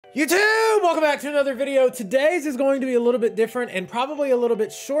YouTube, welcome back to another video. Today's is going to be a little bit different and probably a little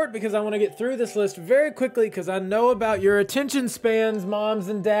bit short because I want to get through this list very quickly because I know about your attention spans, moms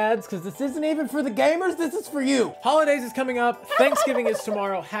and dads, because this isn't even for the gamers, this is for you. Holidays is coming up. Thanksgiving is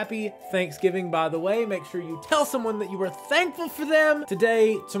tomorrow. Happy Thanksgiving, by the way. Make sure you tell someone that you were thankful for them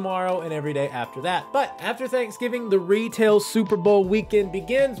today, tomorrow, and every day after that. But after Thanksgiving, the retail Super Bowl weekend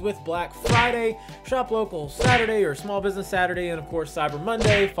begins with Black Friday, Shop Local Saturday or Small Business Saturday, and of course Cyber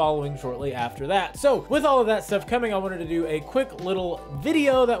Monday following shortly after that. So with all of that stuff coming, I wanted to do a quick little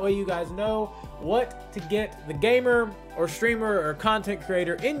video. That way you guys know what to get the gamer or streamer or content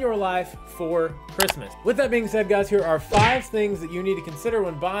creator in your life for Christmas. With that being said, guys, here are 5 things that you need to consider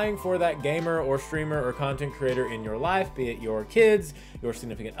when buying for that gamer or streamer or content creator in your life, be it your kids, your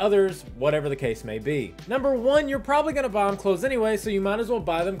significant others, whatever the case may be. Number 1, you're probably gonna buy them clothes anyway, so you might as well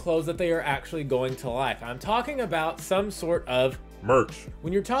buy them clothes that they are actually going to like. I'm talking about some sort of merch.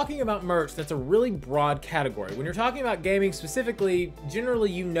 When you're talking about merch, that's a really broad category. When you're talking about gaming specifically, generally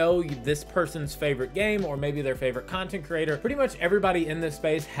you know this person's favorite game or maybe their favorite content creator. Pretty much everybody in this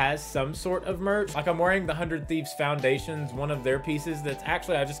space has some sort of merch. Like I'm wearing the 100 Thieves Foundation's one of their pieces that's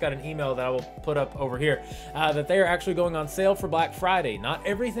actually, I just got an email that I will put up over here, that they are actually going on sale for Black Friday. Not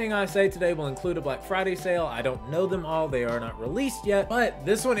everything I say today will include a Black Friday sale. I don't know them all. They are not released yet, but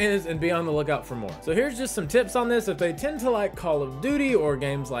this one is, and be on the lookout for more. So here's just some tips on this. If they tend to like Call of Duty or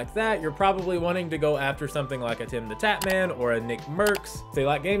games like that, you're probably wanting to go after something like a Tim the Tatman or a Nick Merckx. If they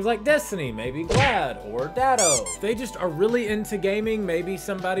like games like Destiny, maybe Glad or Datto. If they just are really into gaming, maybe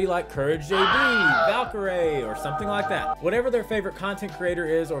somebody like Courage JB, Valkyrae, or something like that. Whatever their favorite content creator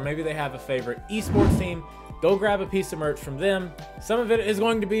is, or maybe they have a favorite esports team, go grab a piece of merch from them. Some of it is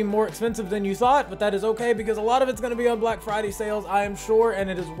going to be more expensive than you thought, but that is okay because a lot of it's going to be on Black Friday sales, I am sure, and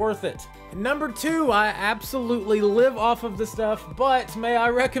it is worth it. Number 2, I absolutely live off of this stuff, but may I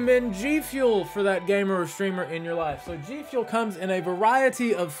recommend G Fuel for that gamer or streamer in your life. So G Fuel comes in a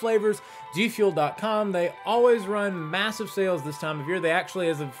variety of flavors. gfuel.com, they always run massive sales this time of year. They actually,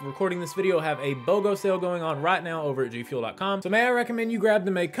 as of recording this video, have a BOGO sale going on right now over at gfuel.com. So may I recommend you grab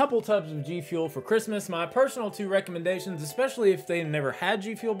them a couple tubs of G Fuel for Christmas. My personal 2 recommendations, especially if they never had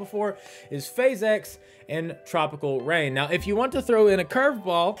G Fuel before, is Phase X and Tropical Rain. Now, if you want to throw in a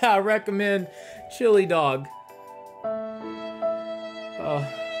curveball, I recommend Chili Dog.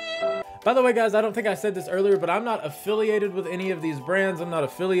 By the way, guys, I don't think I said this earlier, but I'm not affiliated with any of these brands. I'm not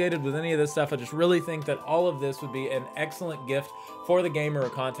affiliated with any of this stuff. I just really think that all of this would be an excellent gift for the gamer or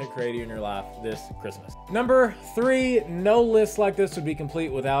content creator in your life this Christmas. Number 3, no list like this would be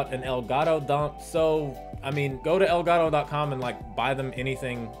complete without an Elgato dump. So, I mean, go to elgato.com and like buy them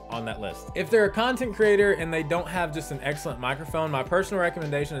anything on that list. If they're a content creator and they don't have just an excellent microphone, my personal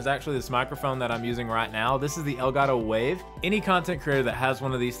recommendation is actually this microphone that I'm using right now. This is the Elgato Wave. Any content creator that has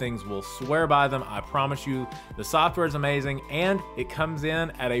one of these things will swear by them. I promise you, the software is amazing and it comes in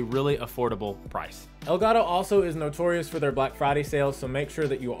at a really affordable price. Elgato also is notorious for their Black Friday sales, so make sure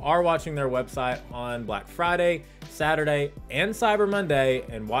that you are watching their website on Black Friday, Saturday, and Cyber Monday,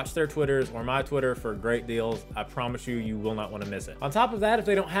 and watch their Twitters or my Twitter for great deals. I promise you, you will not want to miss it. On top of that, if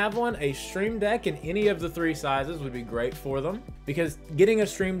they don't have one, a Stream Deck in any of the 3 sizes would be great for them, because getting a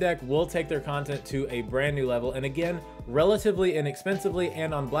Stream Deck will take their content to a brand new level, and again, relatively inexpensively,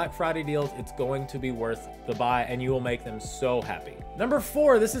 and on Black Friday deals, it's going to be worth the buy, and you will make them so happy. Number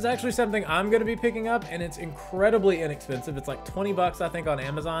 4, this is actually something I'm going to be picking up, and it's incredibly inexpensive. It's like 20 bucks, I think, on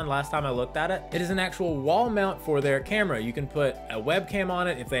Amazon last time I looked at it. It is an actual wall mount for their camera. You can put a webcam on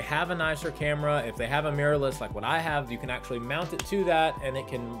it. If they have a nicer camera, if they have a mirrorless like what I have, you can actually mount it to that and it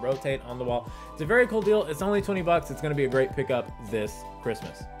can rotate on the wall. It's a very cool deal. It's only 20 bucks. It's going to be a great pickup this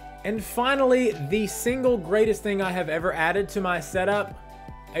Christmas. And finally, the single greatest thing I have ever added to my setup,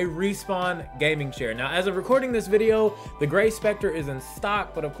 a Respawn gaming chair. Now, as of recording this video, the gray Spectre is in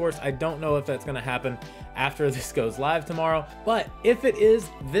stock, but of course, I don't know if that's gonna happen after this goes live tomorrow. But if it is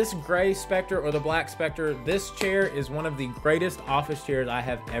this gray Spectre or the black Spectre, this chair is one of the greatest office chairs I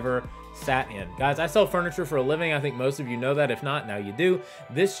have ever sat in. Guys, I sell furniture for a living. I think most of you know that. If not, now you do.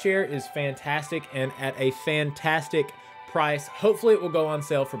 This chair is fantastic and at a fantastic price. Hopefully it will go on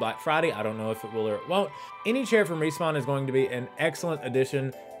sale for Black Friday. I don't know if it will or it won't. Any chair from Respawn is going to be an excellent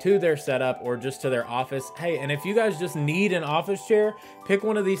addition to their setup or just to their office. Hey, and if you guys just need an office chair, pick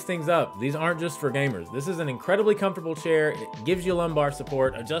one of these things up. These aren't just for gamers. This is an incredibly comfortable chair. It gives you lumbar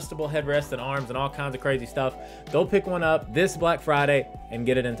support, adjustable headrest and arms, and all kinds of crazy stuff. Go pick one up this Black Friday and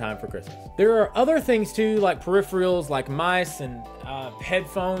get it in time for Christmas. There are other things too, like peripherals, like mice and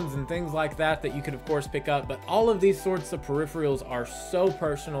headphones and things like that you could of course pick up. But all of these sorts of peripherals are so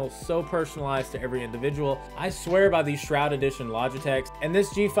personal, so personalized to every individual. I swear by these Shroud Edition Logitechs, and this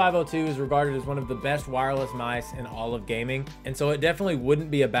G502 is regarded as one of the best wireless mice in all of gaming, and so it definitely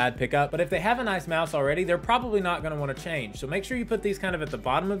wouldn't be a bad pickup. But if they have a nice mouse already, they're probably not going to want to change, so make sure you put these kind of at the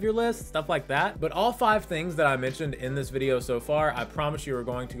bottom of your list, stuff like that. But all 5 things that I mentioned in this video so far, I promise you are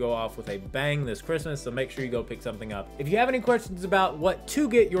going to go off with a bang this Christmas, so make sure you go pick something up. If you have any questions about what to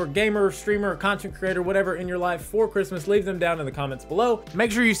get your gamer, streamer, content creator, whatever in your life for Christmas, leave them down in the comments below.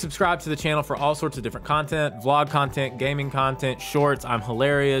 Make sure you subscribe to the channel for all sorts of different content, vlog content, gaming content, shorts. I'm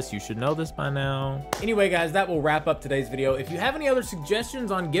hilarious. You should know this by now. Anyway, guys, that will wrap up today's video. If you have any other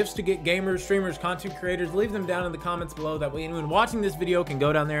suggestions on gifts to get gamers, streamers, content creators, leave them down in the comments below. That way anyone watching this video can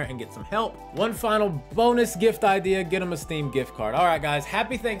go down there and get some help. One final bonus gift idea, get them a Steam gift card. All right, guys,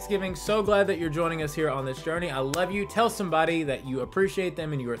 happy Thanksgiving. So glad that you're joining us here on this journey. I love you. Tell somebody that you appreciate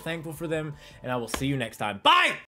them and you are thankful for them, and I will see you next time. Bye!